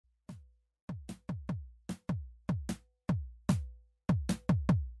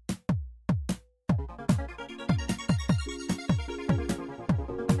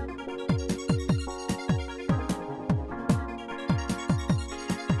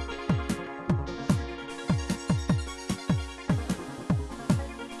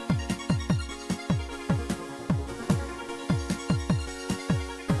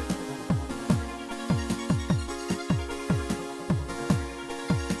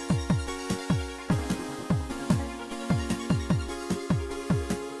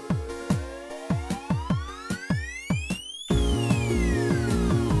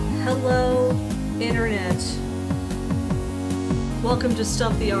internet. Welcome to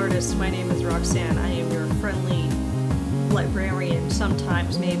Stump the Artist. My name is Roxanne. I am your friendly librarian.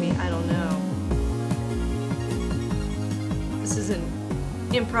 Sometimes, maybe. I don't know. This is an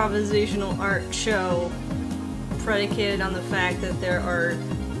improvisational art show predicated on the fact that there are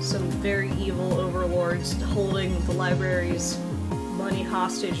some very evil overlords holding the library's money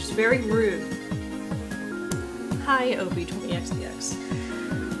hostage. It's very rude. Hi, OB20XDX.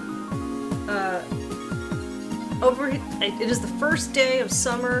 It is the first day of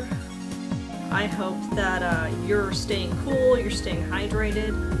summer. I hope that you're staying cool, you're staying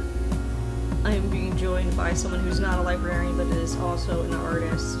hydrated. I am being joined by someone who's not a librarian but is also an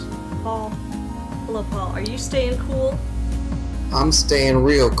artist. Paul. Hello, Paul. Are you staying cool? I'm staying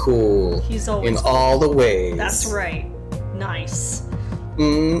real cool. He's always in all the ways. That's right. Nice.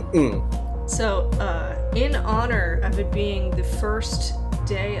 Mm-mm. So, in honor of it being the first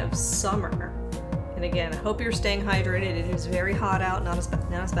day of summer, and again, I hope you're staying hydrated. It is very hot out, not as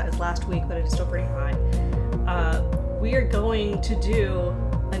bad as last week, but it is still pretty hot. We are going to do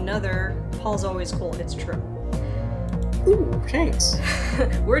another Paul's Always Cool, it's true. Ooh, thanks.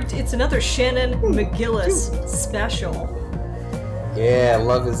 It's another Shannyn McGillis special. Yeah,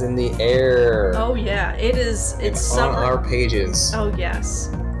 love is in the air. Oh yeah, it is. It's summer. On our pages. Oh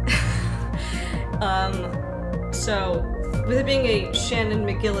yes. So with it being a Shannyn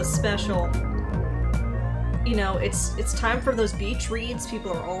McGillis special, you know, it's time for those beach reads.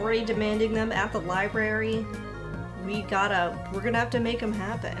 People are already demanding them at the library. We're gonna have to make them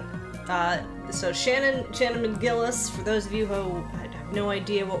happen. So Shannyn McGillis, for those of you who have no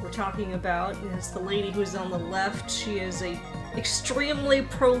idea what we're talking about, is the lady who's on the left. She is a extremely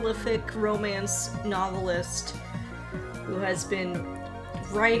prolific romance novelist who has been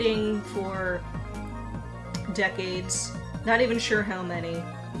writing for decades. Not even sure how many.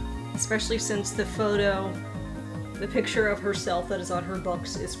 Especially since the picture of herself that is on her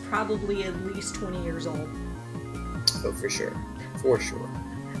books is probably at least 20 years old. Oh, for sure. For sure.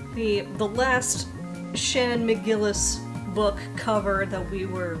 The last Shannyn McGillis book cover that we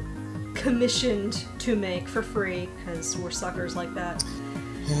were commissioned to make for free, because we're suckers like that.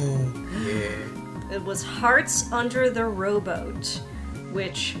 Yeah. It was Hearts Under the Rowboat,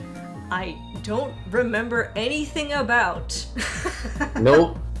 which I don't remember anything about.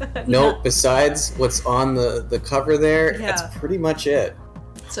 Nope. Nope. Yeah. Besides what's on the cover there, Yeah. that's pretty much it.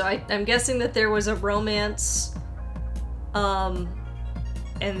 So I'm guessing that there was a romance,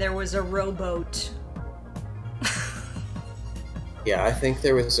 and there was a rowboat. Yeah, I think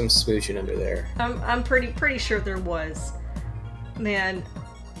there was some smooching under there. I'm pretty sure there was. Man,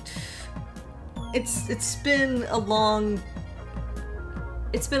 it's been a long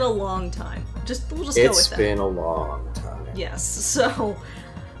time. We'll just go with that. It's been a long time. Yes. So,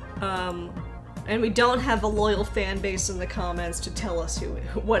 and we don't have a loyal fan base in the comments to tell us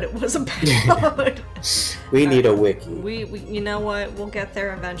what it was about. We need a wiki. We you know what? We'll get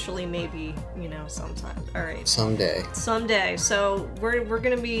there eventually, maybe, you know, sometime. All right. Someday. So we're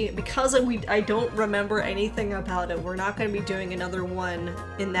gonna be, because I don't remember anything about it, we're not gonna be doing another one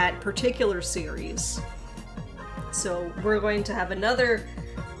in that particular series. So we're going to have another,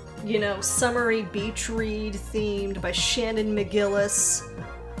 you know, summery beach read themed by Shannyn McGillis.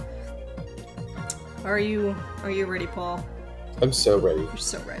 Are you ready, Paul? I'm so ready. You're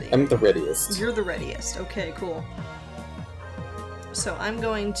so ready. I'm the readiest. You're the readiest. Okay, cool. So I'm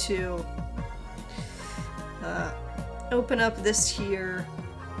going to open up this here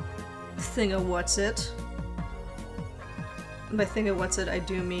thing-a-what's-it. By thing-a-what's-it, I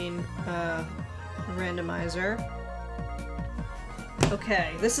do mean randomizer.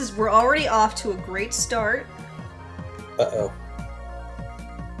 Okay, we're already off to a great start. Uh-oh.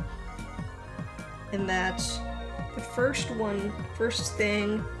 In that the first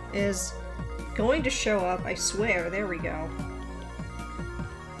thing is going to show up, I swear, there we go.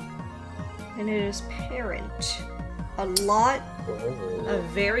 And it is Parent. A lot of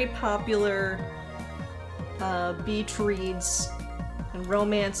very popular beach reads and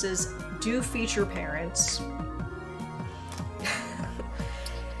romances do feature parents.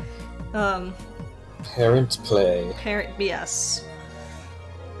 Parent play. Yes.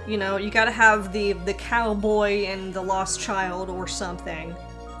 You know, you gotta have the cowboy and the lost child or something.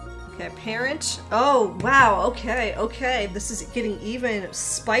 Okay, Parent. Oh, wow, okay. This is getting even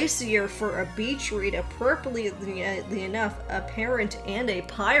spicier for a beach read. Appropriately enough, a parent and a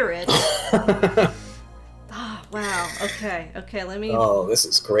pirate. Oh, wow, okay, let me... Oh, this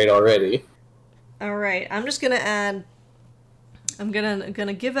is great already. Alright, I'm just gonna add... I'm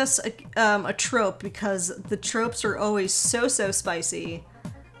gonna give us a trope, because the tropes are always so spicy.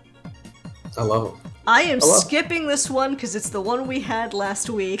 I love them. I am skipping this one because it's the one we had last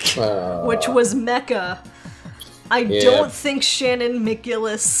week, which was Mecha. I don't think Shannyn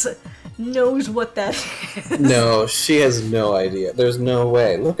McGillis knows what that is. No, she has no idea. There's no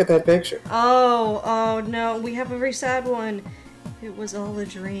way. Look at that picture. Oh no, we have a very sad one. It was all a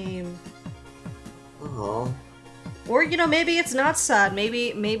dream. Oh. Or, maybe it's not sad.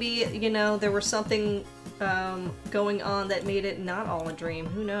 Maybe, there was something going on that made it not all a dream.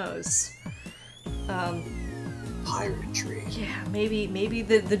 Who knows? Piratry. Yeah, maybe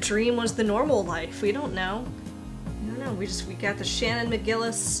the dream was the normal life. We don't know. We got the Shannyn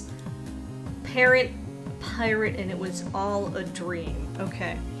McGillis parent pirate, and it was all a dream.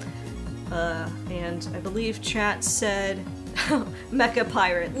 Okay. And I believe chat said Mecha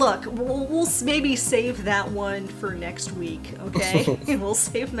Pirate. Look, we'll maybe save that one for next week, okay? We'll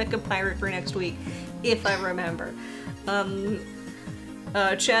save Mecha Pirate for next week, if I remember.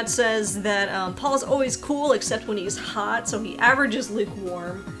 Chad says that Paul's always cool except when he's hot, so he averages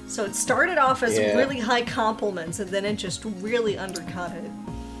lukewarm. So it started off as really high compliments, and then it just really undercut it.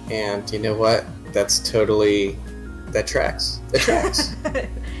 And you know what? That tracks. That tracks.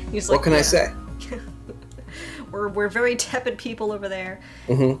 He's like, what can I say? We're very tepid people over there.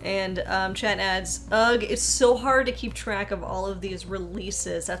 Mm-hmm. And Chad adds, ugh, it's so hard to keep track of all of these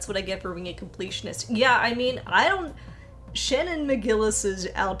releases. That's what I get for being a completionist. Yeah, I mean, Shannyn McGillis's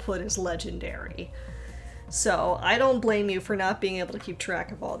output is legendary. So I don't blame you for not being able to keep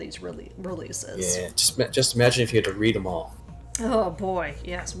track of all these releases. Yeah, just imagine if you had to read them all. Oh boy,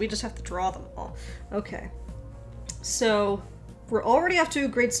 yes, we just have to draw them all. Okay. So we're already off to a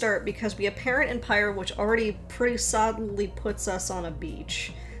great start because we have Parent and Pyre, which already pretty solidly puts us on a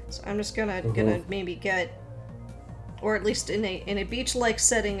beach. So I'm just gonna maybe get, or at least in a beach-like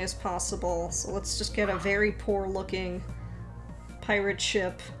setting as possible. So let's just get a very poor-looking pirate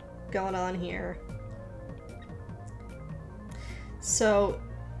ship going on here. So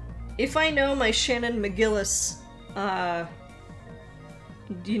if I know my Shannyn McGillis,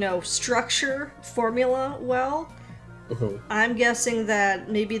 structure formula well, I'm guessing that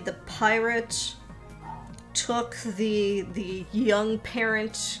maybe the pirate took the young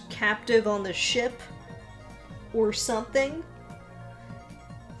parent captive on the ship or something.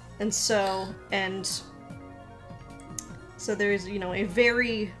 And so there's, a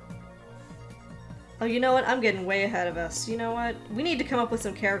very... Oh, you know what? I'm getting way ahead of us. You know what? We need to come up with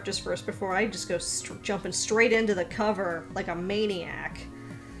some characters first before I just go jumping straight into the cover like a maniac.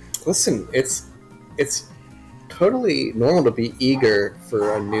 Listen, it's totally normal to be eager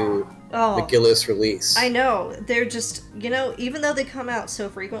for a new McGillis release. I know. They're just, even though they come out so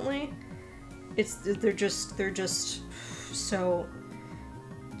frequently, they're just so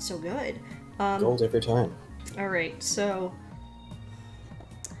good. Gold every time. All right, so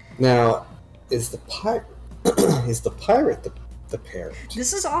now is the pirate the parent?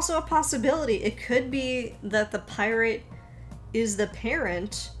 This is also a possibility. It could be that the pirate is the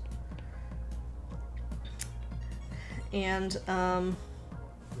parent. And they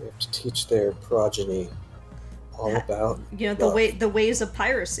have to teach their progeny all about the ways of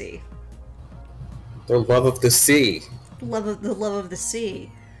piracy, their love of the sea, the love of the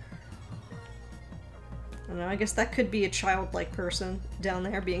sea. I don't know. I guess that could be a childlike person down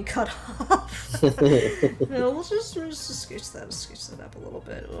there being cut off. No, let's just sketch that up a little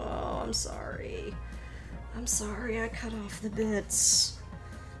bit. Oh, I'm sorry. I cut off the bits.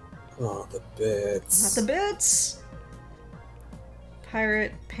 Oh, the bits. Not the bits.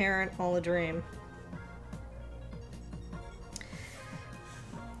 Pirate, parent, all a dream.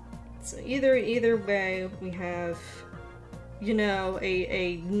 So either way, we have,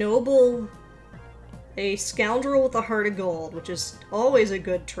 a noble, a scoundrel with a heart of gold, which is always a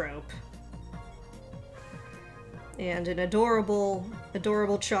good trope, and an adorable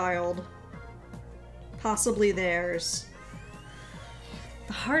child, possibly theirs.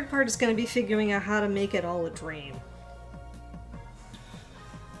 The hard part is going to be figuring out how to make it all a dream.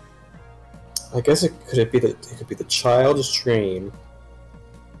 I guess it could be the child's dream.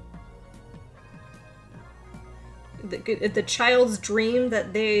 The child's dream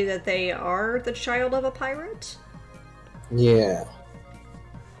that they are the child of a pirate? Yeah.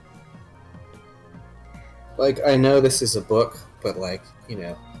 Like, I know this is a book, but let's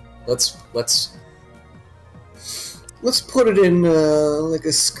put it in like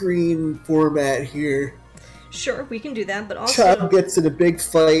a screen format here. Sure, we can do that, but also... Child gets in a big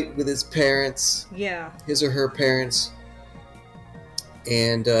fight with his parents. Yeah. His or her parents.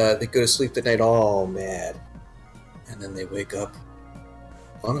 And they go to sleep that night all mad. And then they wake up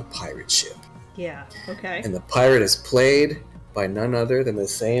on a pirate ship. Yeah, okay. And the pirate is played by none other than the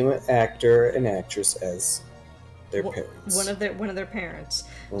same actor and actress as their parents. One of their parents.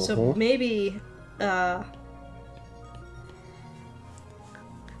 Mm-hmm. So maybe their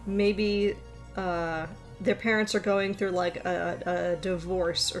parents are going through like a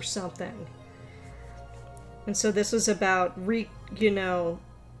divorce or something. And so this is about the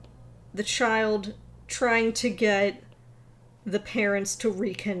child trying to get the parents to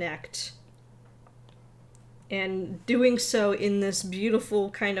reconnect. And doing so in this beautiful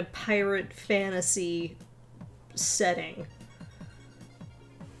kind of pirate fantasy setting.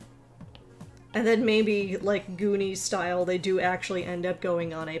 And then maybe, like Goonies style, they do actually end up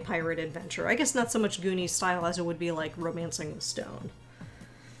going on a pirate adventure. I guess not so much Goonies style as it would be like Romancing the Stone.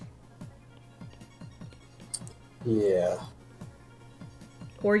 Yeah.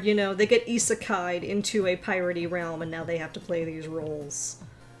 Or, they get isekai'd into a piratey realm and now they have to play these roles.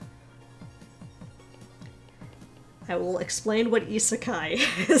 I will explain what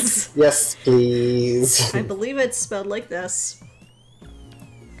isekai is. Yes, please. I believe it's spelled like this.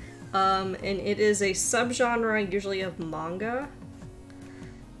 And it is a subgenre, usually of manga,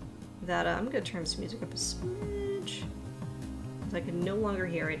 that, I'm gonna turn this music up a smidge, because I can no longer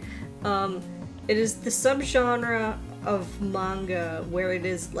hear it. It is the subgenre of manga where it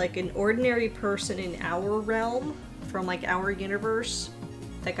is like an ordinary person in our realm, from like our universe,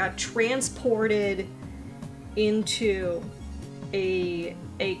 that got transported into a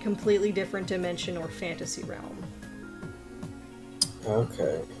completely different dimension or fantasy realm.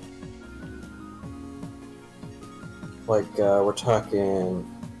 Okay. Like, we're talking...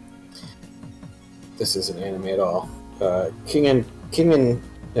 This isn't anime at all.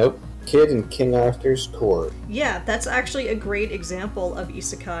 Kid in King Arthur's Court. Yeah, that's actually a great example of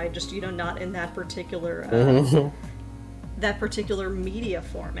isekai, just, not in that particular, that particular media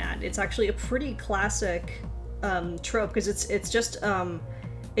format. It's actually a pretty classic trope, because it's just a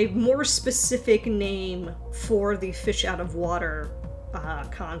more specific name for the fish out of water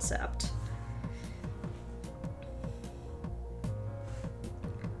concept.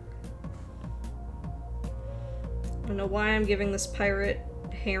 I don't know why I'm giving this pirate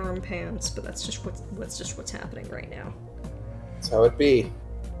harem pants, but that's just what's happening right now. That's how it be.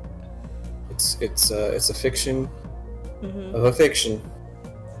 It's a fiction of a fiction.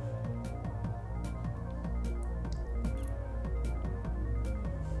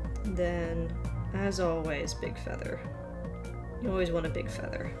 Then, as always, big feather. You always want a big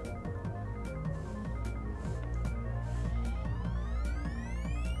feather.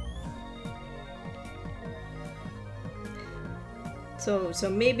 So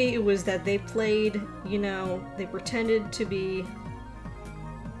maybe it was that they played, they pretended to be,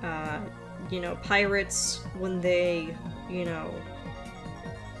 pirates when they,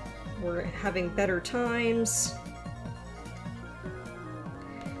 were having better times.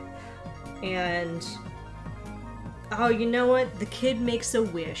 And, oh, you know what? The kid makes a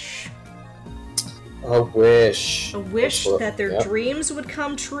wish. A wish. A wish that their dreams would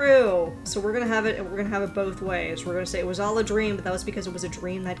come true. So we're gonna have it. We're gonna have it both ways. We're gonna say it was all a dream, but that was because it was a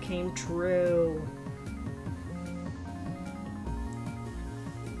dream that came true.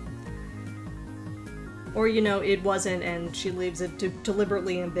 Or it wasn't, and she leaves it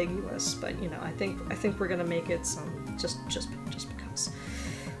deliberately ambiguous. But I think we're gonna make it some just because.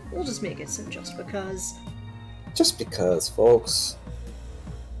 We'll just make it some just because. Just because, folks.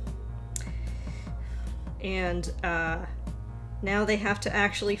 And now they have to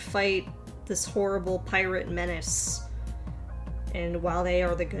actually fight this horrible pirate menace, and while they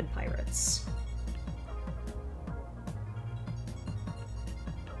are the good pirates.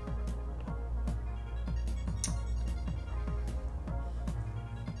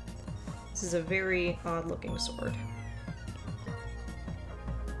 This is a very odd-looking sword.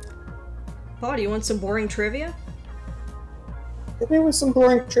 Paul, do you want some boring trivia? Hit me with some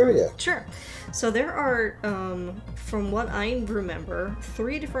boring trivia. Sure. So there are, from what I remember,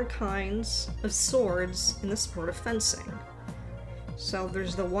 3 different kinds of swords in the sport of fencing. So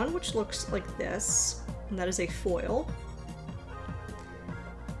there's the one which looks like this, and that is a foil.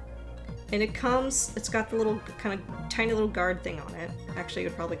 And it's got the little, kind of tiny little guard thing on it. Actually, it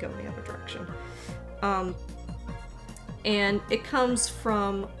would probably go in the other direction. And it comes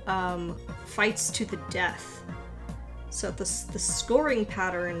from, fights to the death. So the scoring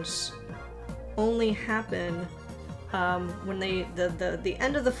patterns only happen when the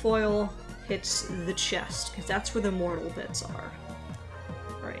end of the foil hits the chest, because that's where the mortal bits are.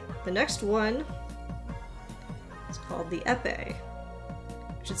 Right. The next one is called the epee,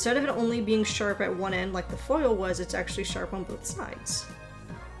 which instead of it only being sharp at one end like the foil was, it's actually sharp on both sides.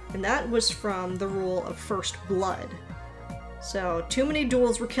 And that was from the rule of first blood, So, too many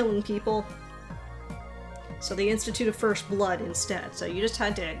duels were killing people. So they instituted first blood instead. So he just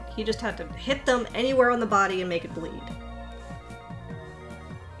had to hit them anywhere on the body and make it bleed.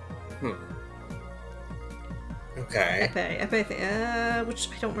 Okay. Epee, which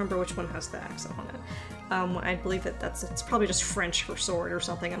I don't remember which one has the accent on it. I believe it's probably just French for sword or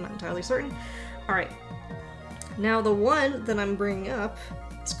something. I'm not entirely certain. All right. Now the one that I'm bringing up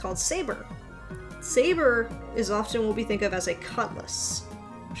is called saber. Saber is often what we think of as a cutlass,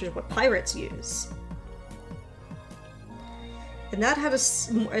 which is what pirates use. And that had a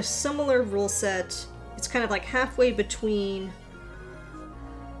similar rule set. It's kind of like halfway between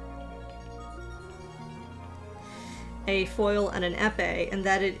a foil and an epee, and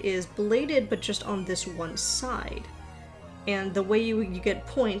that it is bladed but just on this one side. And the way you get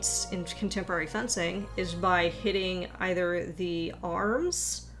points in contemporary fencing is by hitting either the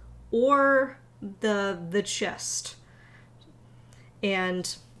arms or the chest.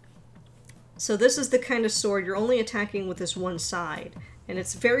 And so this is the kind of sword you're only attacking with this one side, and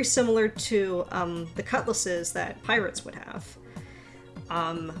it's very similar to the cutlasses that pirates would have.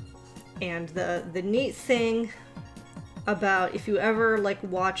 And the neat thing about, if you ever like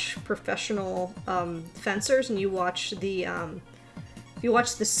watch professional fencers and you watch the if you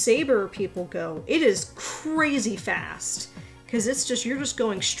watch the saber people go, it is crazy fast because it's just, you're just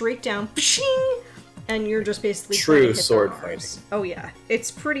going straight down, pshing, and you're just basically true sword fighting. Oh yeah, it's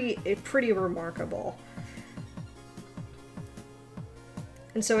pretty remarkable.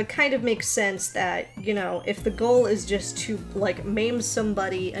 And so it kind of makes sense that, you know, if the goal is just to like maim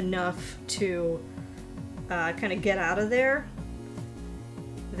somebody enough to kind of get out of there,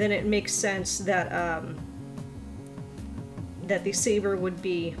 then it makes sense that that the saber would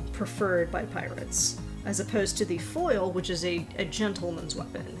be preferred by pirates, as opposed to the foil, which is a gentleman's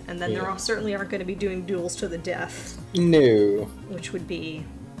weapon. And then there certainly aren't going to be doing duels to the death. No. Which would be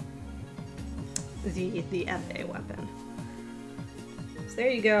the epee weapon. So there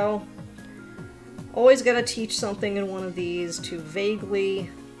you go. Always got to teach something in one of these to vaguely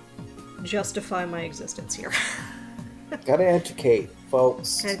justify my existence here. Gotta educate,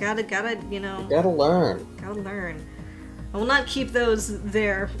 folks. Gotta, you know... Gotta learn. Gotta learn. I will not keep those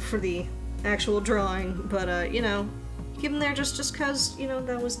there for the actual drawing, but, you know, keep them there just because, you know,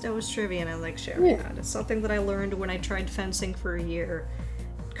 that was trivia and I like sharing that. It's something that I learned when I tried fencing for a year.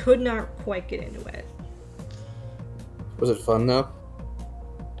 Could not quite get into it. Was it fun, though?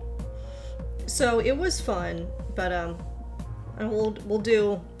 So, it was fun, but, we'll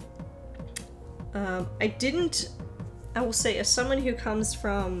do... I will say, as someone who comes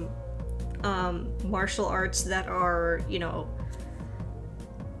from martial arts that are, you know,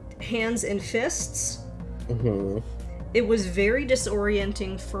 hands and fists, it was very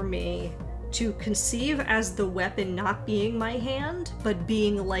disorienting for me to conceive as the weapon not being my hand, but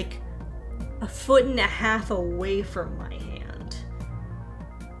being like a foot and a half away from my hand.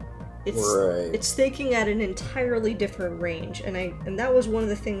 It's thinking at an entirely different range, and that was one of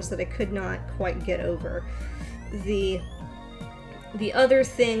the things that I could not quite get over. The other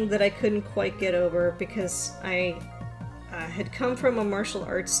thing that I couldn't quite get over, because I had come from a martial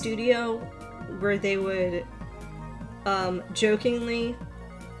arts studio where they would jokingly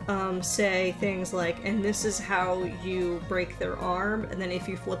say things like, and this is how you break their arm, and then if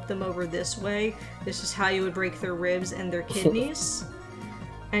you flip them over this way, this is how you would break their ribs and their kidneys.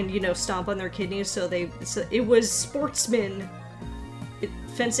 And, you know, stomp on their kidneys, so it was sportsman.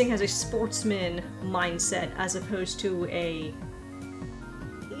 Fencing has a sportsman mindset as opposed to a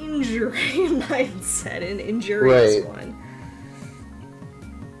injury mindset, an injurious one.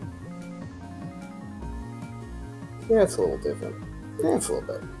 Yeah, it's a little different. Yeah, it's a little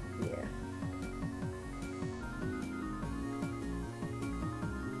bit. Yeah.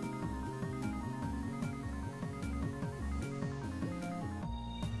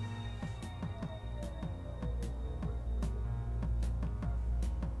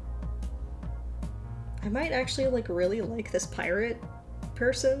 I might actually, like, really like this pirate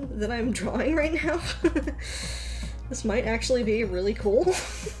person that I'm drawing right now. This might actually be really cool.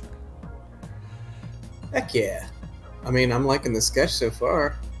 Heck yeah. I mean, I'm liking the sketch so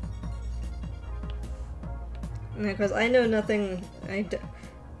far. Yeah, because I know nothing,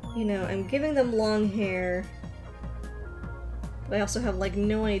 you know, I'm giving them long hair, but I also have, like,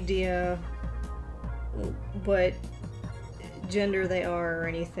 no idea what gender they are or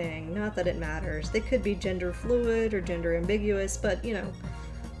anything. Not that it matters. They could be gender fluid or gender ambiguous, but, you know,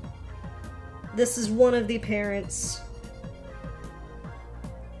 this is one of the parents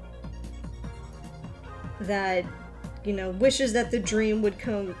that, you know, wishes that the dream would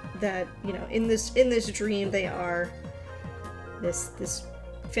come, that, you know, in this dream they are This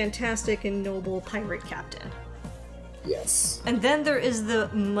fantastic and noble pirate captain. Yes. And then there is the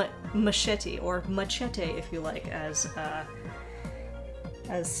machete, or machete, if you like, as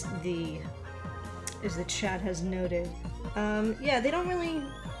the chat has noted. Yeah, they don't really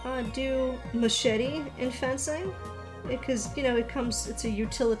do machete in fencing because it's a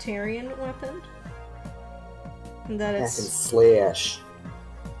utilitarian weapon, and that it's slash.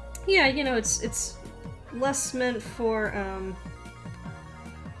 Yeah, it's less meant for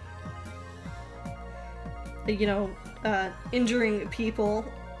injuring people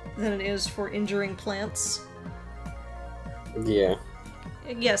than it is for injuring plants. Yeah.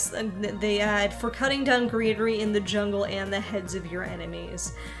 Yes, and they add, for cutting down greenery in the jungle and the heads of your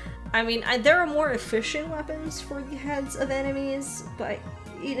enemies. I mean, there are more efficient weapons for the heads of enemies, but,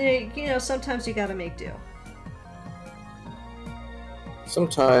 sometimes you gotta make do.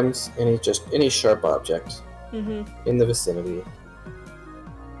 Sometimes any sharp object in the vicinity.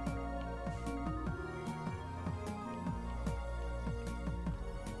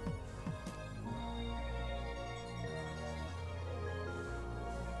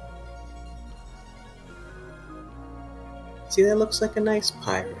 See, that looks like a nice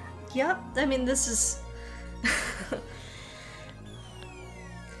pirate. Yep, I mean, this is...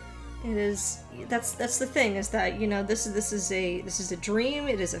 It is... That's the thing, is that, this is a dream,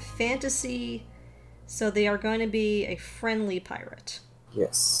 it is a fantasy, so they are going to be a friendly pirate.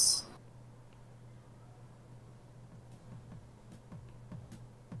 Yes.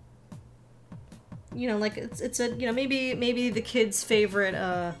 Like, it's a, maybe the kid's favorite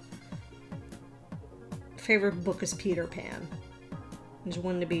book is Peter Pan. He just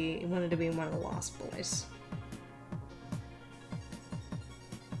wanted to be one of the Lost Boys.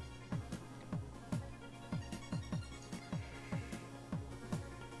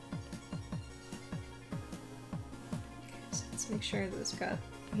 So let's make sure that it's got,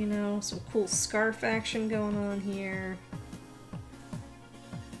 some cool scarf action going on here.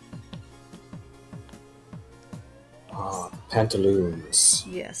 Pantaloons.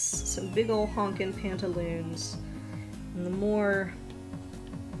 Yes, some big ol' honkin' pantaloons. And the more,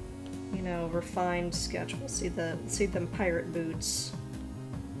 refined sketch, we'll see them pirate boots.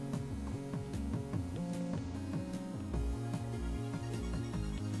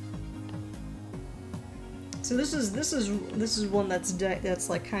 So this is one that's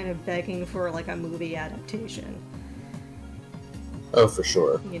like kind of begging for like a movie adaptation. Oh, for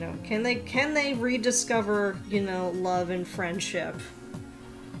sure. Can they rediscover, love and friendship?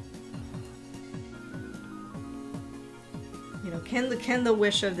 Can the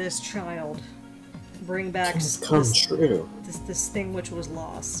wish of this child bring back true? This thing which was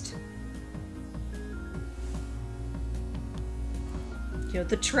lost?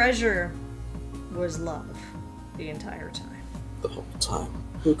 The treasure was love the entire time. The whole time.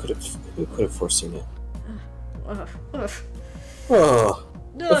 Who could have foreseen it? Oh,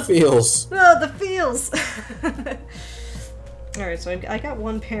 the feels. Oh, the feels. All right, so I got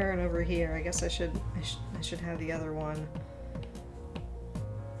one parent over here. I guess I should have the other one.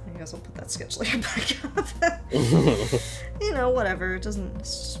 I guess I'll put that sketch layer back up. Whatever. It's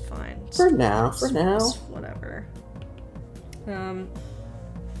just fine. For now. It's whatever. All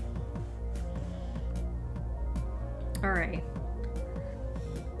right.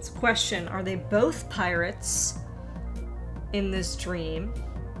 It's a question: are they both pirates in this dream,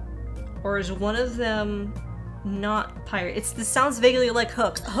 or is one of them not pirate? This sounds vaguely like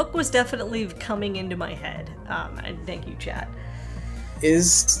Hook. Hook was definitely coming into my head. And thank you, chat.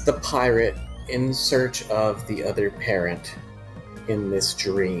 Is the pirate in search of the other parent in this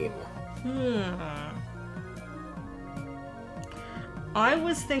dream? I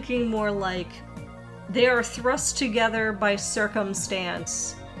was thinking more like they are thrust together by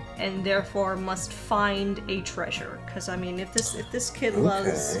circumstance and therefore must find a treasure. Because I mean, if this kid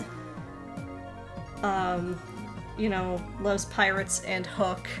loves, loves pirates and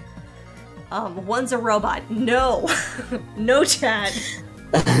Hook, one's a robot. No, no, Chad.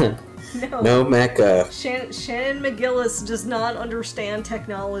 No, no mecha. Shannyn McGillis does not understand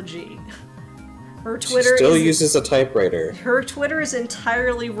technology. Her Twitter still uses a typewriter. Her Twitter is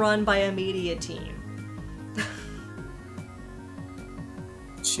entirely run by a media team.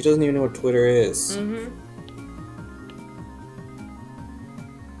 She doesn't even know what Twitter is.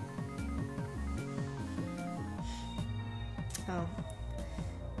 Oh.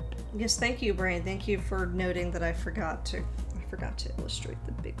 Yes, thank you, Brain. Thank you for noting that I forgot to illustrate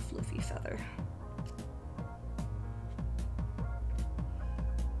the big fluffy feather.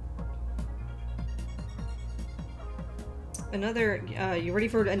 You ready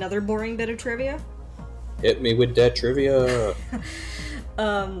for another boring bit of trivia? Hit me with that trivia.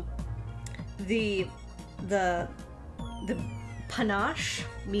 The panache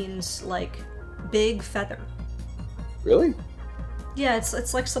means like big feather. Really? Yeah,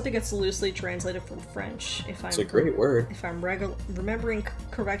 it's like something that's loosely translated from French. It's a great word. If I'm remembering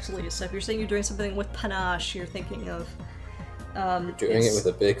correctly, so if you're saying you're doing something with panache, you're thinking of Doing it with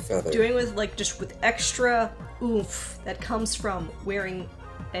a big feather. Doing it with like just with extra oomph that comes from wearing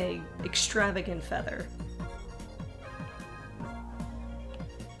a extravagant feather.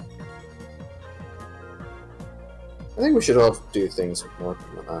 I think we should all do things with more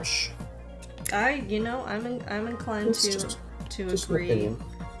panache. I'm inclined to agree.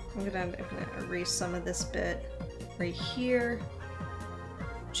 I'm gonna erase some of this bit right here.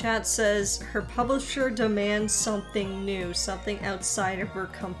 Chat says her publisher demands something new, something outside of her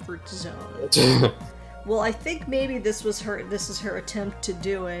comfort zone. Well, I think maybe this is her attempt to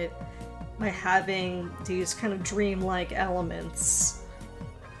do it by having these kind of dreamlike elements,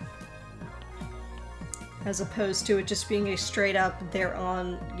 as opposed to it just being a straight up they're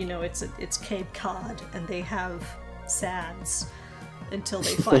on, it's Cape Cod and they have sads until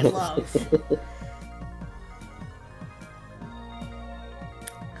they find love.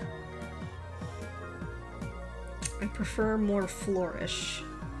 I prefer more flourish,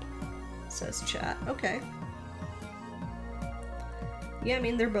 says chat. Okay. Yeah, I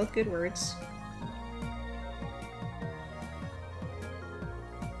mean, they're both good words.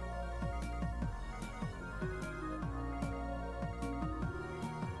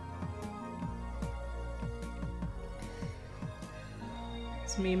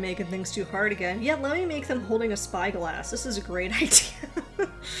 It's me making things too hard again. Yeah, let me make them holding a spyglass. This is a great idea.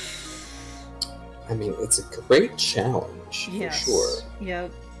 I mean, it's a great challenge, yes. for sure.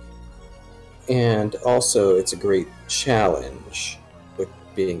 Yep. And also, it's a great challenge with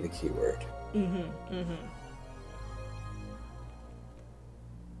being the keyword. Mm-hmm, mm-hmm.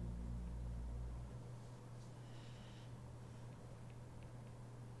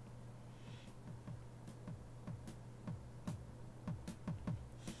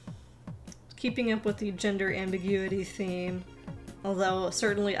 Keeping up with the gender ambiguity theme, although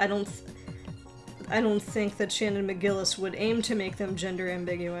certainly I don't think that Shannyn McGillis would aim to make them gender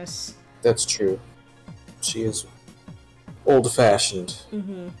ambiguous. That's true. She is old-fashioned.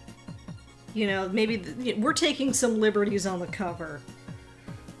 Mm-hmm. Maybe we're taking some liberties on the cover.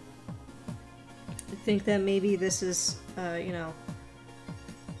 I think that maybe this is, the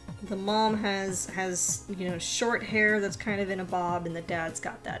mom has short hair that's kind of in a bob, and the dad's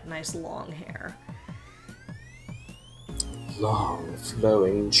got that nice long hair. Long,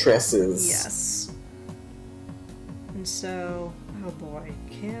 flowing tresses. Yes. And so, oh boy,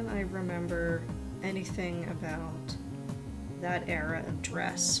 can I remember anything about that era of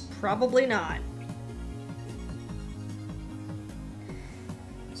dress? Probably not.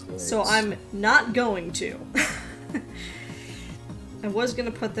 So I'm not going to. I was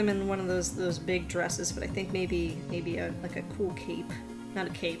gonna put them in one of those big dresses, but I think maybe a cool cape, not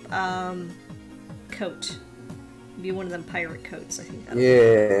a cape, coat. Maybe one of them pirate coats. I think.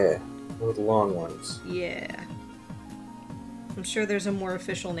 Yeah, one of the long ones. Yeah. I'm sure there's a more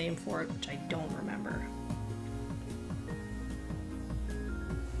official name for it, which I don't remember.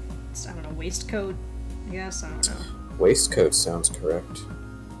 It's, I don't know, waistcoat, I guess? I don't know. Waistcoat sounds correct.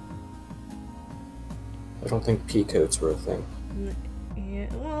 I don't think peacoats were a thing.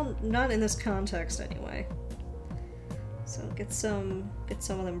 Yeah, well, not in this context anyway. So get some of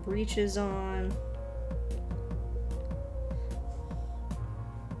them breeches on.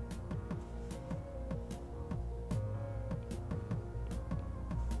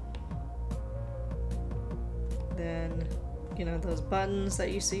 Then, those buttons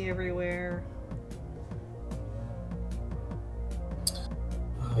that you see everywhere.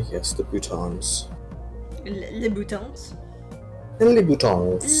 Ah, yes, the boutons. Les boutons? Les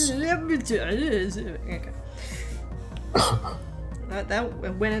boutons. Les boutons. Okay.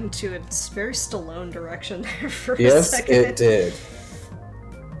 that went into a very Stallone direction there for a second. Yes, it did.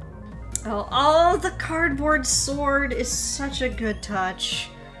 Oh, the cardboard sword is such a good touch.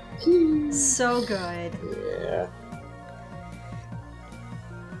 So good. Yeah.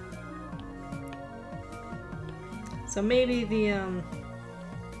 So maybe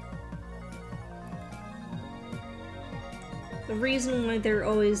the reason why they're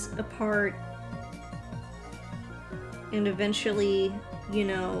always apart and eventually,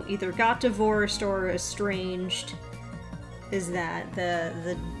 either got divorced or estranged is that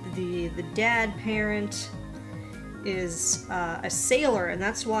the dad parent is a sailor, and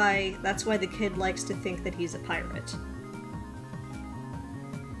that's why the kid likes to think that he's a pirate.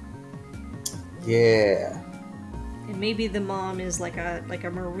 Yeah. And maybe the mom is like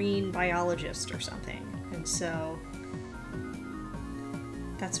a marine biologist or something. And so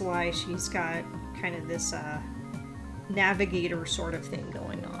that's why she's got kind of this navigator sort of thing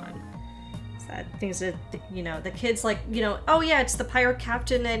going on. It's that things that, you know, the kids like, you know, oh yeah, it's the pirate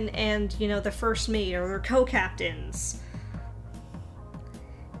captain and you know, the first mate or their co-captains.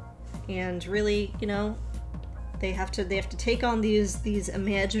 And really, you know, they have to take on these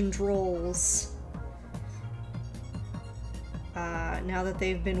imagined roles now that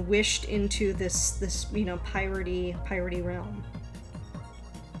they've been wished into this you know, piratey realm.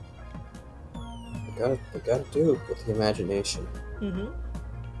 They gotta do it with the imagination. Mm-hmm.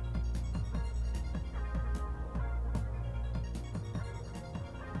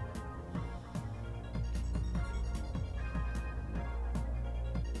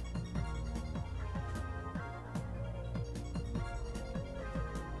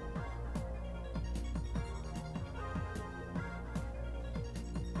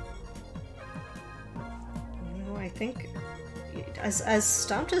 I think as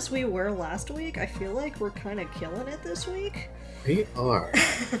stumped as we were last week, I feel like we're kind of killing it this week. We are.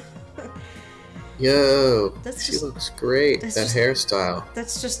 Yo, she just, looks great. That hairstyle.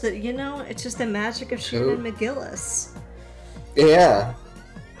 That's just the, you know, it's just the magic of Shannyn McGillis. Yeah.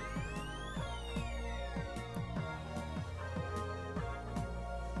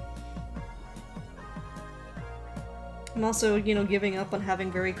 I'm also, you know, giving up on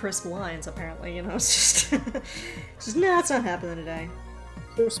having very crisp lines, apparently, you know, it's just... just, nah, it's not happening today.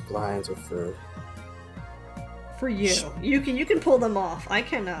 Crisp lines are for... For you. You can pull them off. I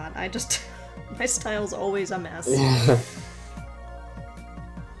cannot. I just... my style's always a mess. Yeah.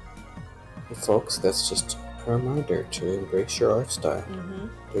 Well, folks, that's just a reminder to embrace your art style. Mm-hmm.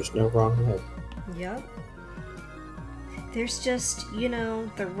 There's no wrong way. Yep. There's just, you know,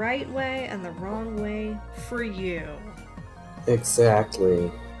 the right way and the wrong way for you.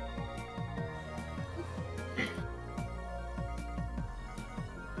 Exactly.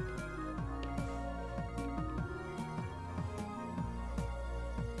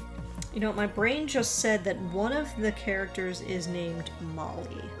 You know, my brain just said that one of the characters is named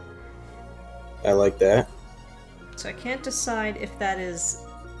Molly. I like that. So I can't decide if that is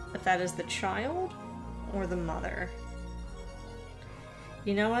the child or the mother.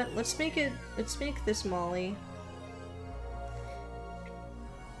 You know what? Let's make this Molly.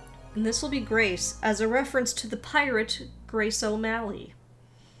 And this will be Grace, as a reference to the pirate Grace O'Malley.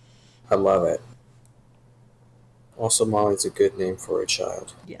 I love it. Also, Molly's a good name for a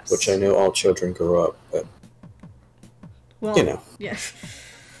child. Yes. Which I know all children grow up, but... Well, you know. Yeah.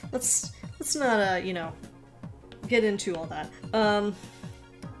 Let's not, you know, get into all that.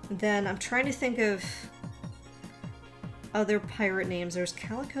 Then I'm trying to think of other pirate names. There's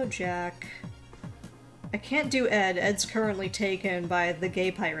Calico Jack. I can't do Ed. Ed's currently taken by the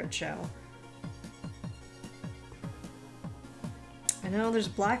Gay Pirate Show. I know there's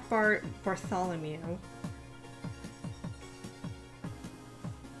Black Bartholomew.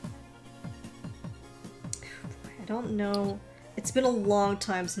 I don't know. It's been a long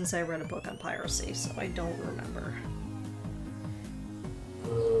time since I read a book on piracy, so I don't remember.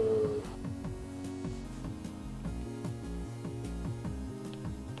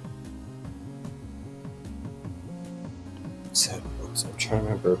 I'm trying to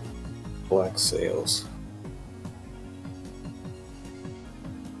remember Black Sails.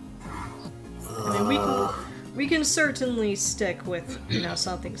 I mean, we can certainly stick with, you know,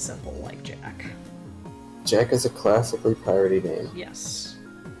 something simple like Jack. Jack is a classically piratey name. Yes.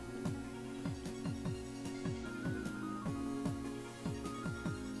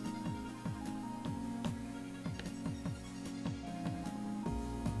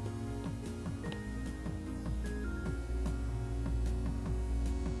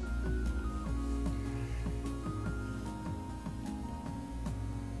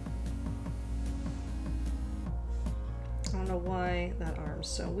 I don't know why that arm's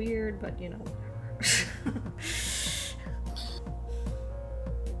so weird, but you know,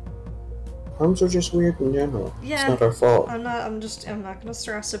 Arms are just weird in general. yeah, it's not our fault. I'm not gonna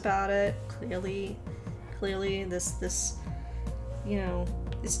stress about it. Clearly, this, you know,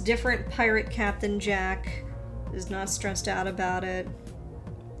 this different pirate Captain Jack is not stressed out about it.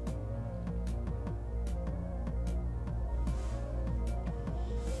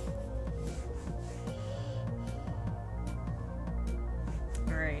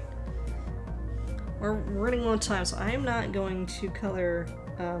 Alright. We're running low on time, so I am not going to color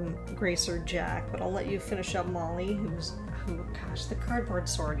Grace or Jack, but I'll let you finish up Molly, who, gosh, the cardboard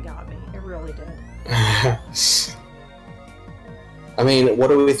sword got me. It really did. I mean, what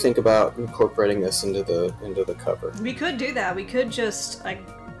do we think about incorporating this into the cover? We could do that. We could just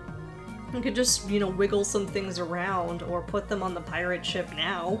wiggle some things around or put them on the pirate ship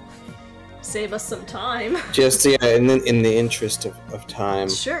now. Save us some time. Just in the interest of time.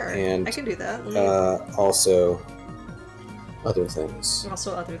 Sure, and I can do that. also other things.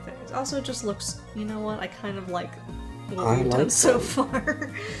 Also, it just looks. You know what? I kind of like what we've done so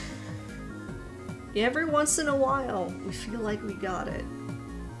far. Every once in a while, we feel like we got it.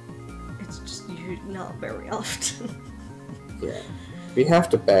 It's just not very often. Yeah, we have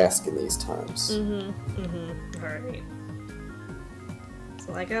to bask in these times. All right.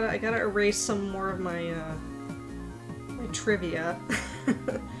 So I gotta erase some more of my my trivia.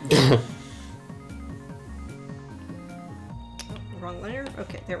 Wrong layer.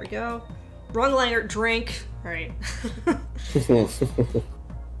 Okay, there we go. Wrong layer. Drink. All right.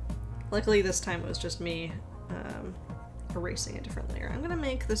 Luckily, this time it was just me erasing a different layer. I'm gonna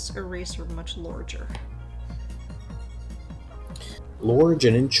make this eraser much larger. Large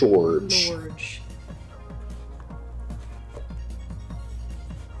and in charge. Large.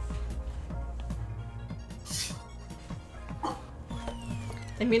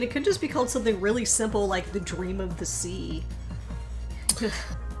 I mean, it could just be called something really simple like The Dream of the Sea.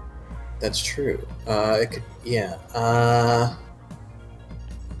 That's true. It could, yeah.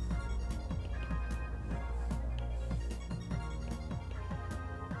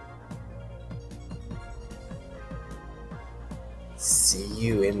 See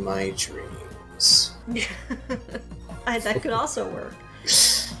you in my dreams. That could also work.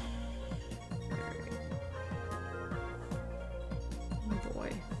 Oh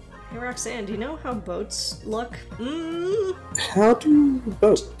boy. Hey Roxanne, do you know how boats look? How do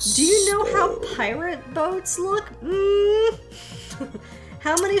boats? Do you know how pirate boats look?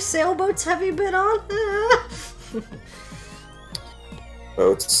 How many sailboats have you been on?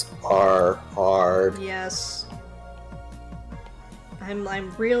 Boats are hard. Yes.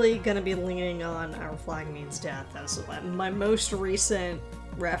 I'm really gonna be leaning on Our Flag Means Death as my most recent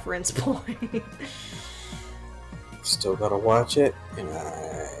reference point. Still gotta watch it, and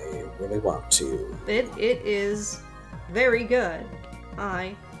I really want to. It is very good.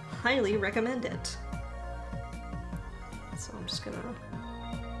 I highly recommend it. So I'm just gonna...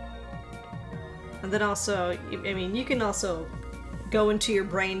 And then also, I mean, you can also go into your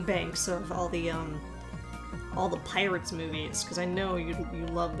brain banks of all the Pirates movies, because I know you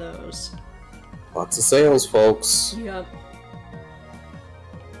love those. Lots of sales, folks. Yep.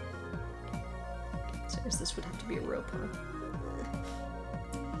 So I guess this would have to be a rope, huh?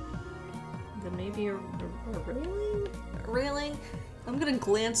 Then maybe a railing? A railing? I'm gonna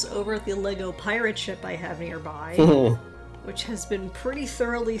glance over at the Lego pirate ship I have nearby, which has been pretty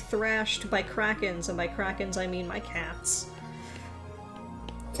thoroughly thrashed by Krakens, and by Krakens I mean my cats.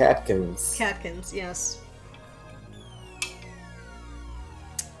 Catkins. Catkins, yes.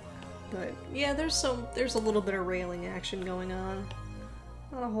 But yeah, there's a little bit of railing action going on.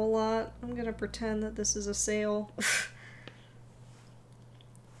 Not a whole lot. I'm gonna pretend that this is a sail.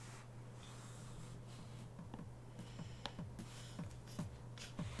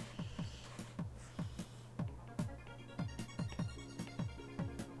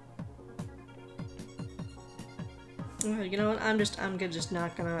 You know what? I'm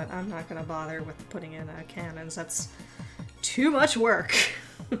not gonna bother with putting in cannons. That's too much work.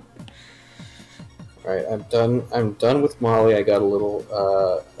 Alright, I'm done with Molly. I got a little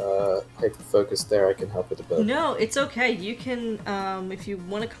hyper-focused there. I can help with the boat. No, it's okay. You can, if you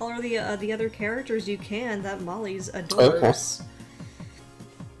want to color the other characters, you can. That Molly's adorbs. Okay.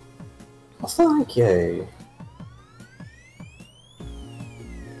 Well, thank you.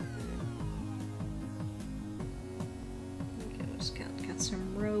 Okay, just got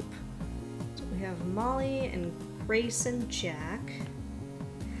some rope. So we have Molly and Grace and Jack.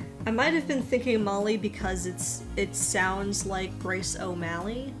 I might have been thinking Molly because it sounds like Grace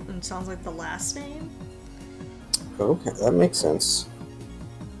O'Malley and sounds like the last name. Okay, that makes sense.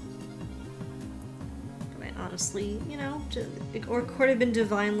 But honestly, you know, or could have been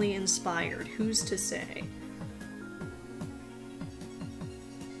divinely inspired. Who's to say?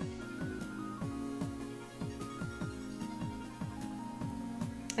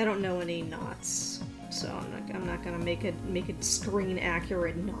 I don't know any knots. So I'm not gonna make a screen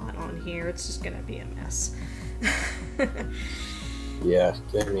accurate knot on here. It's just gonna be a mess. Yeah,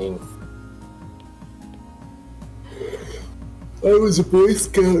 I mean, I was a Boy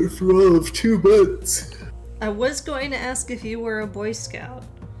Scout for all of 2 months. I was going to ask if you were a Boy Scout.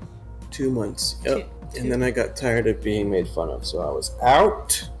 2 months. Yep. And then I got tired of being made fun of, so I was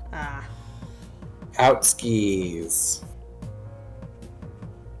out. Ah. Out skis.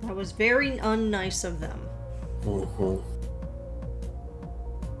 That was very unnice of them. Mm-hmm.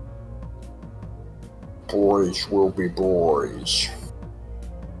 Boys will be boys.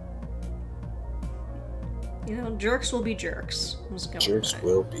 You know, jerks will be jerks. Jerks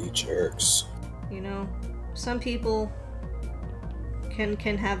will be jerks. You know, some people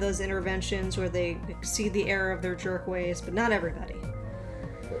can have those interventions where they see the error of their jerk ways, but not everybody.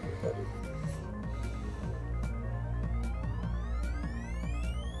 Everybody.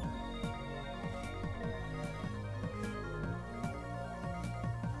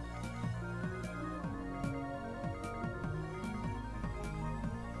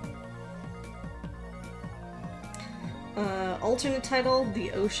 Alternate title,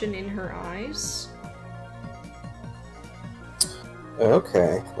 The Ocean in Her Eyes.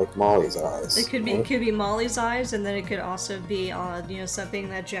 Okay, like Molly's eyes. It could be Molly's eyes, and then it could also be you know, something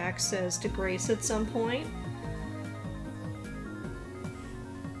that Jack says to Grace at some point.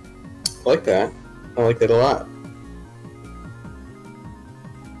 I like that. I like that a lot.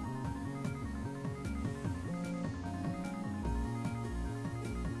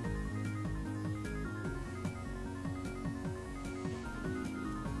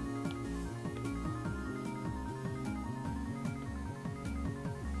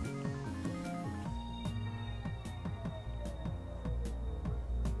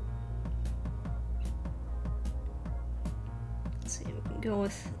 See, we can go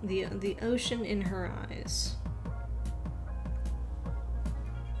with the ocean in her eyes.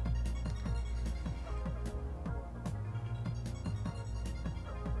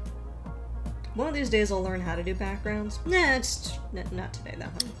 One of these days I'll learn how to do backgrounds. Nah, it's not today though.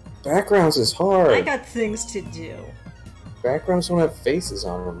 Backgrounds is hard. I got things to do. Backgrounds don't have faces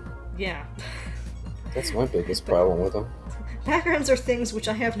on them. Yeah. That's my biggest problem with them. Backgrounds are things which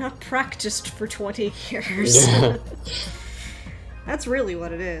I have not practiced for 20 years. Yeah. That's really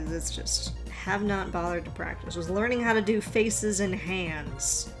what it is. It's just have not bothered to practice. Was learning how to do faces and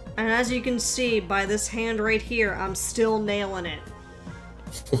hands. And as you can see by this hand right here, I'm still nailing it.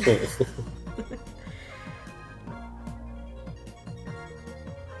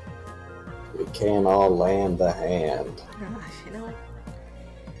 We can't all land the hand. You know,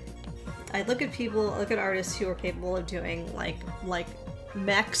 I look at people, look at artists who are capable of doing like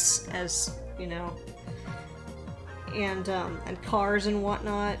mechs, as you know, and cars and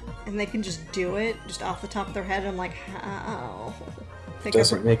whatnot, and they can just do it just off the top of their head. I'm like, how?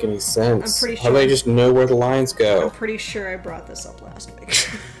 Doesn't make any sense. I'm pretty sure. How do they just know where the lines go? I'm pretty sure I brought this up last week.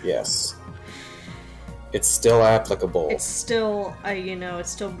 Yes. It's still applicable. It's still, you know, it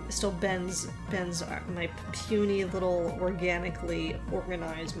still bends my puny little organically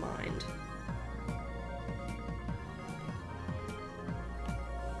organized mind.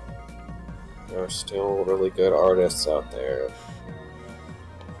 There are still really good artists out there.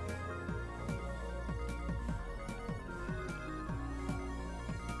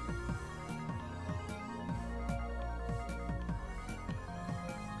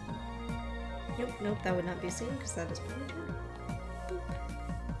 Nope, that would not be seen because that is pointer. Boop.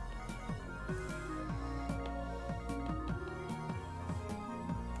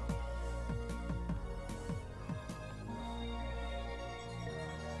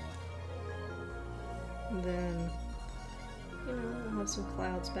 And then, you know, we'll have some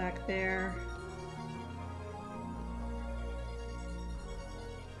clouds back there.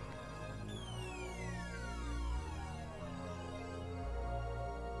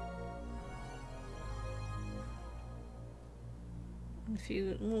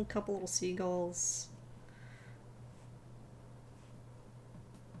 A couple little seagulls.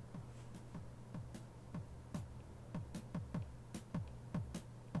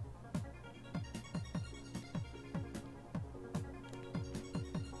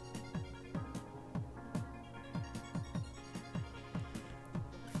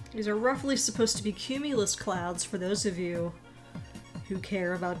 These are roughly supposed to be cumulus clouds for those of you who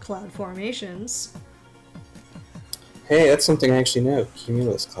care about cloud formations. Hey, that's something I actually know.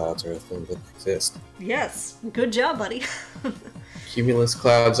 Cumulus clouds are a thing that exist. Yes, good job, buddy. Cumulus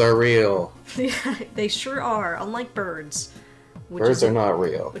clouds are real. Yeah, they sure are, unlike birds. Birds are not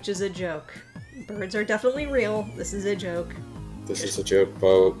real. Which is a joke. Birds are definitely real. This is a joke. This is a joke,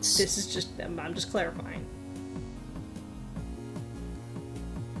 folks. This is just, I'm just clarifying.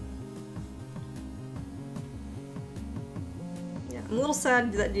 Yeah, I'm a little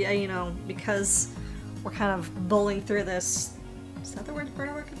sad that, you know, because we're kind of bowling through this. Is that the word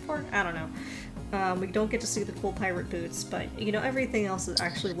I'm looking for? I don't know. We don't get to see the cool pirate boots, but, you know, everything else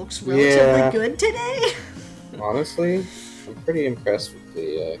actually looks relatively good today. Honestly, I'm pretty impressed with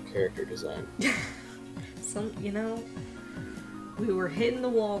the character design. Some, you know, We were hitting the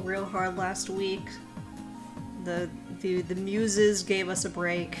wall real hard last week. The muses gave us a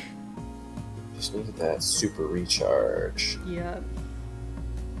break. Just needed that super recharge. Yep.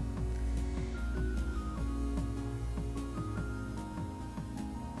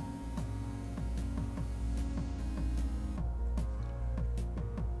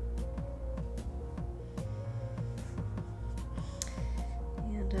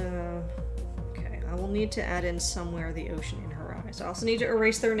 Okay, I will need to add in somewhere the ocean in her eyes. I also need to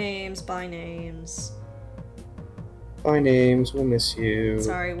erase their names by names. By names, we'll miss you.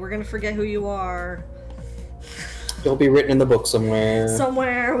 Sorry, we're gonna forget who you are. You'll be written in the book somewhere.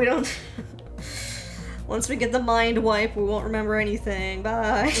 Somewhere, we don't... Once we get the mind wipe, we won't remember anything.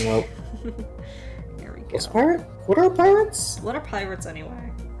 Bye. Nope. Here we go. What's pirate? What are pirates? What are pirates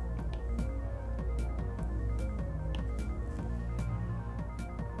anyway?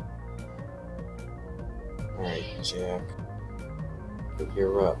 Alright, Jack.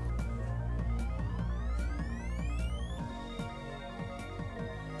 You're up.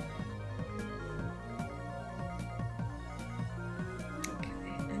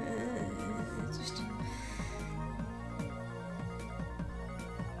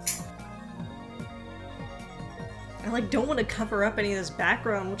 I don't want to cover up any of this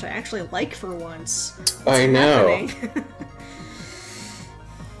background, which I actually like for once. I know.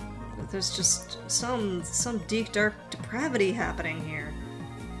 There's just some deep dark depravity happening here.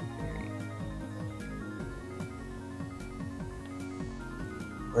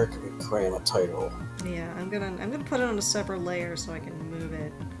 Where can we cram a title? Yeah, I'm gonna put it on a separate layer so I can move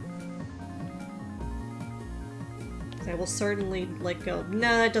it. I will certainly go.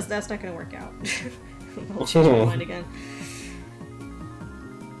 No, that's not gonna work out. I'll change my mind again.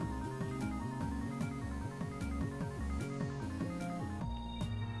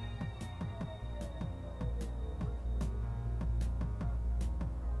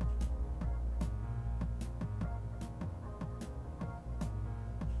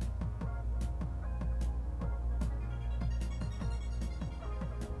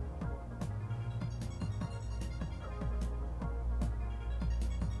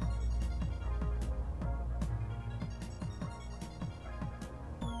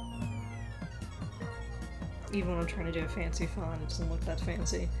 Even when I'm trying to do a fancy font, it doesn't look that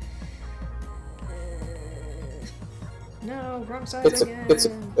fancy. No, wrong size again. It's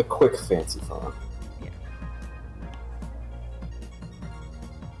a quick fancy font. Yeah.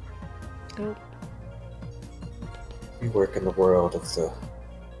 Oh. We work in the world of the...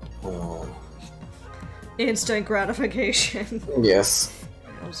 instant gratification. Yes.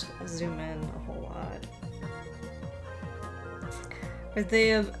 I'll just zoom in a whole lot. Are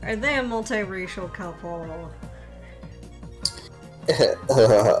they a multiracial couple?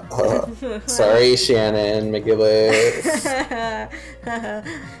 Sorry, Shannyn McGillis.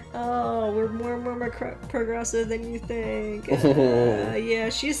 Oh, we're more progressive than you think. Yeah,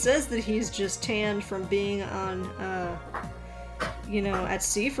 she says that he's just tanned from being on, at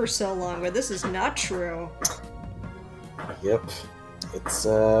sea for so long, but this is not true. Yep. It's,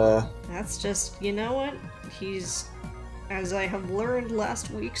 That's just, you know what? He's, as I have learned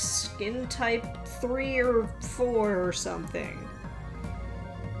last week, skin type 3 or 4 or something.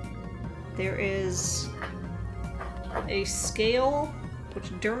 There is a scale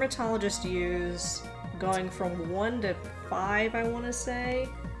which dermatologists use going from 1 to 5, I want to say.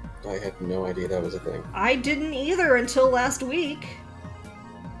 I had no idea that was a thing. I didn't either until last week.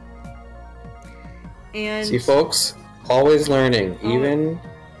 And see, folks, always learning, even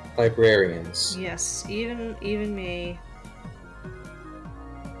librarians. Yes, even me.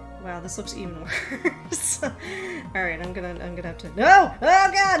 Wow, this looks even worse. Alright, I'm gonna have to... No!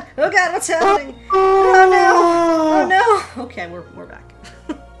 Oh god! Oh god, what's happening? Oh no! Oh no! Okay, we're back.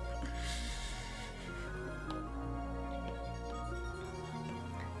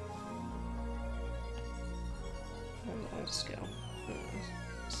 I'll just go.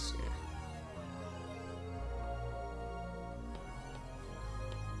 Let's see.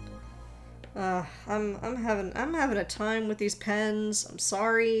 I'm having a time with these pens. I'm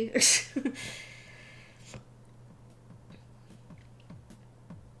sorry. It's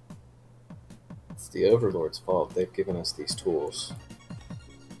the Overlord's fault. They've given us these tools.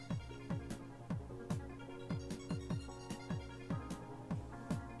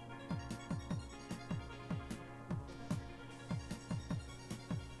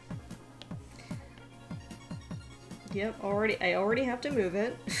 Yep, I already have to move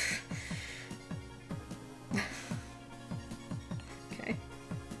it. Okay.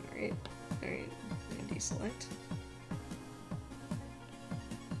 Alright. Deselect.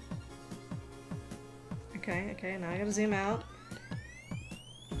 Okay, now I gotta zoom out.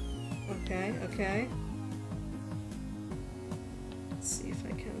 Okay, okay. Let's see if I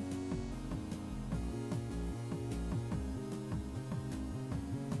can.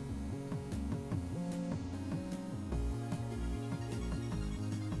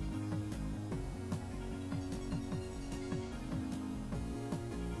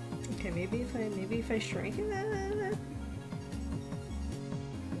 Okay, maybe if I shrink it.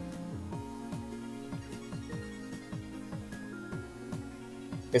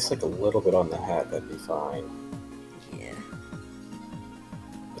 It's like a little bit on the hat, that'd be fine. Yeah.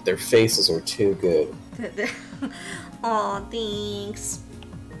 But their faces are too good. Aw, thanks.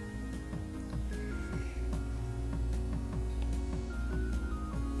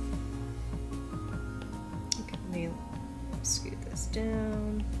 Okay, let me scoot this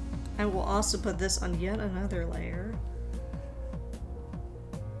down. I will also put this on yet another layer.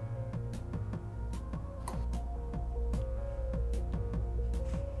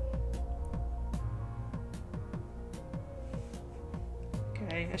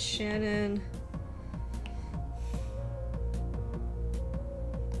 Okay, a Shannyn.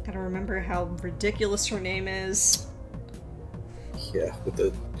 Gotta remember how ridiculous her name is. Yeah, with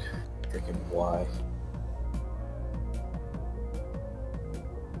the freaking Y.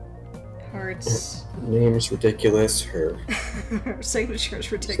 Hearts. Her name is ridiculous. Her signature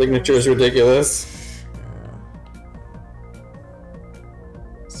is ridiculous. signature is ridiculous.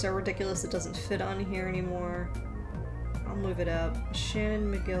 So ridiculous it doesn't fit on here anymore. I'll move it up.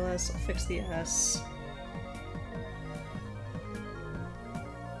 Shannyn McGillis. I'll fix the S.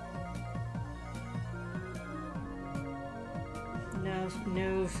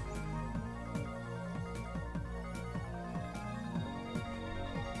 Nove.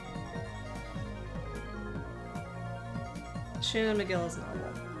 Shannyn McGillis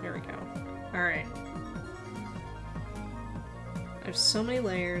novel. Here we go. Alright. I have so many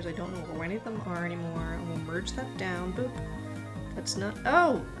layers, I don't know where any of them are anymore. I will merge that down. Boop. That's not.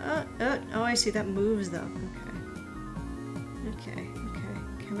 Oh! Oh, I see. That moves them. Okay.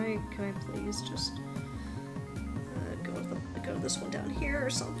 Can I please just go this one down here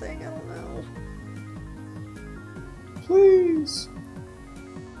or something? I don't know. Please.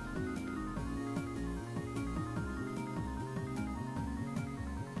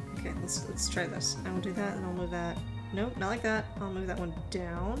 Okay, let's try this. I will do that, and I'll move that. Nope, not like that. I'll move that one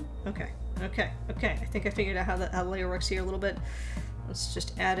down. Okay. I think I figured out how the layer works here a little bit. Let's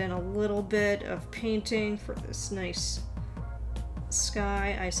just add in a little bit of painting for this nice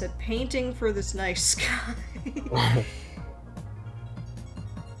sky. I said painting for this nice sky.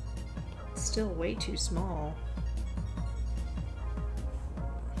 Still way too small.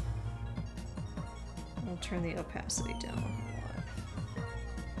 I'll turn the opacity down a lot.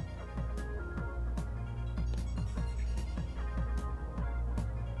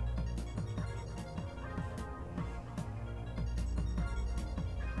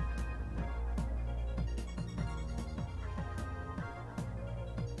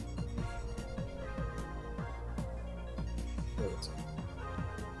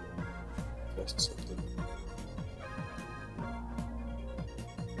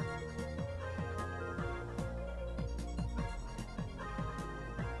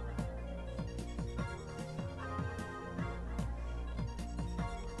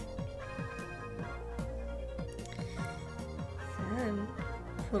 Then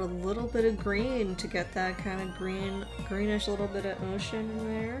put a little bit of green to get that kind of greenish little bit of ocean in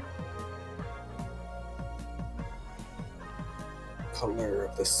there. Color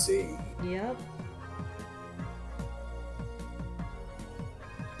of the sea. Yep.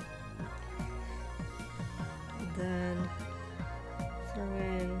 Then throw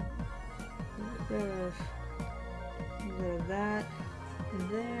in a little bit of that in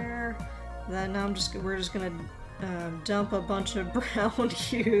there. Then now we're just gonna dump a bunch of brown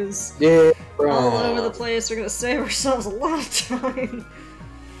hues all over the place. We're gonna save ourselves a lot of time.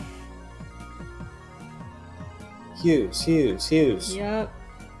 Hues. Yep.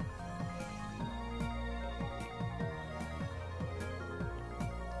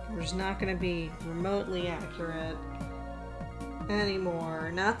 We're just not gonna be remotely accurate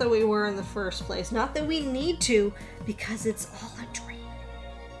anymore. Not that we were in the first place. Not that we need to, because it's all a dream.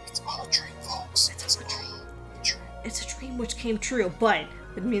 It's all a dream, folks. It's a dream. It's a dream which came true, but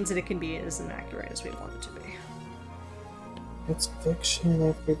it means that it can be as inaccurate as we want it to be. It's fiction,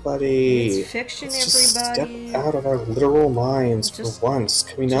 everybody. It's fiction, Let's everybody. Just step out of our literal minds for once.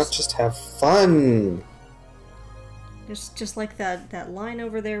 Can we not just have fun? Just like that line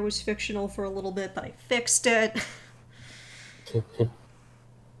over there was fictional for a little bit, but I fixed it.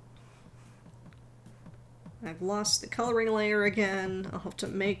 I I've lost the coloring layer again. I'll have to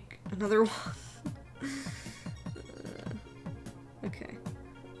make another one. Okay.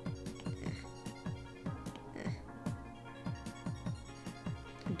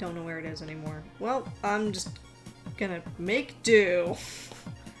 I don't know where it is anymore. Well, I'm just gonna make do.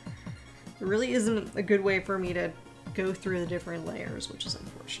 There really isn't a good way for me to go through the different layers, which is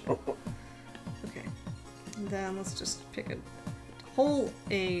unfortunate. Okay. And then let's just pick a whole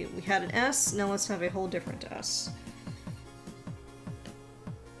A. We had an S, now let's have a whole different S.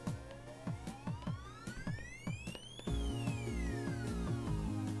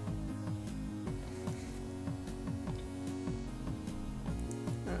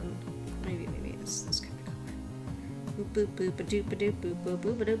 Maybe it's this kind of color. Boop boop boop a doop a doop boop boop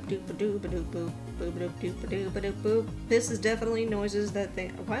boop a doop doop a doop a doop boop boop a doop doop a doop a doop boop. This is definitely noises that they.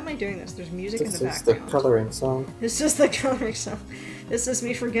 Why am I doing this? There's music in the background. This is the coloring song. It's just the coloring song. This is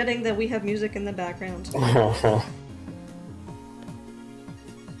me forgetting that we have music in the background.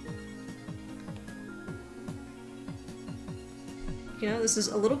 You know, this is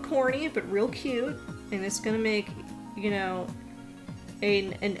a little corny, but real cute, and it's gonna make, you know,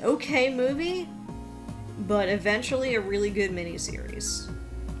 an okay movie, but eventually a really good miniseries.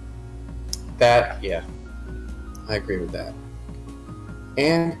 That, yeah. I agree with that.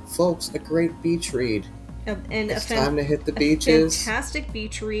 And, folks, a great beach read. It's time to hit the beaches. Fantastic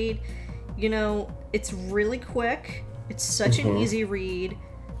beach read. You know, it's really quick. It's such an easy read.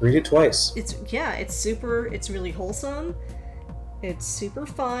 Read it twice. It's really wholesome. It's super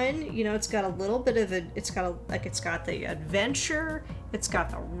fun. You know, it's got a little bit of it's got the adventure. It's got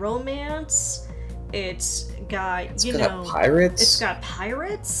the romance. It's got pirates. It's got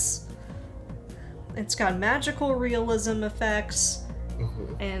pirates. It's got magical realism effects.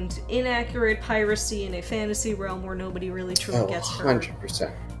 And inaccurate piracy in a fantasy realm where nobody really truly gets hurt.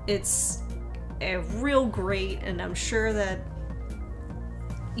 100%. It's a real great, and I'm sure that,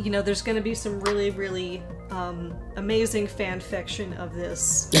 you know, there's going to be some really, really amazing fan fiction of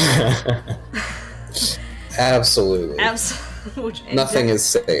this. Absolutely. Nothing is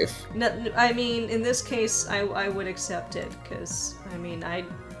safe. I mean, in this case, I would accept it, because, I mean, I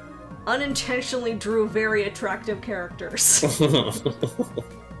unintentionally drew very attractive characters.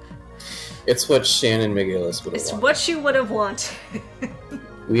 It's what Shannyn McGillis would have wanted. It's what she would have wanted.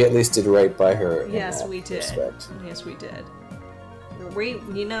 We at least did right by her. Yes, we did. Respect. Yes, we did.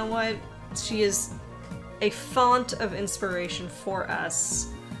 You know what? She is a font of inspiration for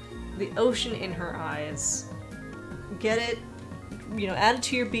us. The ocean in her eyes. Get it? You know, add it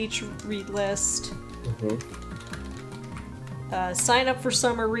to your beach read list. Sign up for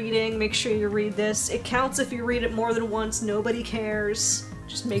summer reading. Make sure you read this. It counts if you read it more than once. Nobody cares.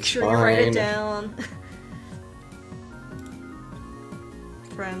 Just make sure you write it down.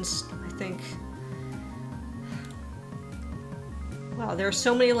 Friends, I think... Wow, there are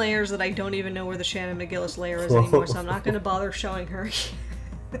so many layers that I don't even know where the Shannyn McGillis layer is anymore, so I'm not going to bother showing her.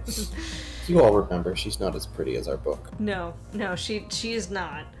 You all remember, she's not as pretty as our book. No, she is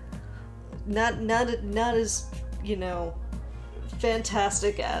not. Not as, you know,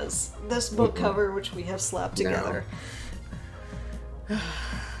 fantastic as this book cover, which we have slapped together.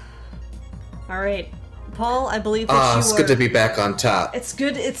 Alright, Paul, I believe that it's good to be back on top. It's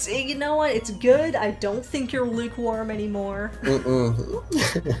good, you know what, it's good. I don't think you're lukewarm anymore.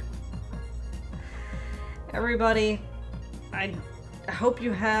 Everybody, I hope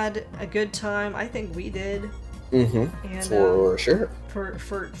you had a good time. I think we did. And, for sure. For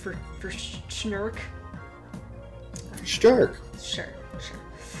Schnurk. Sure.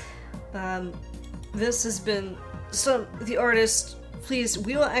 This has been Stump the Artist. Please,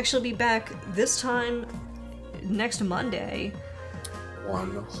 we will actually be back this time next Monday.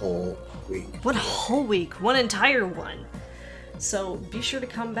 One whole week. One entire one. So be sure to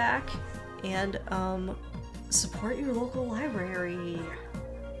come back and support your local library.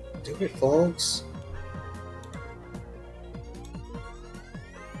 Do it, folks.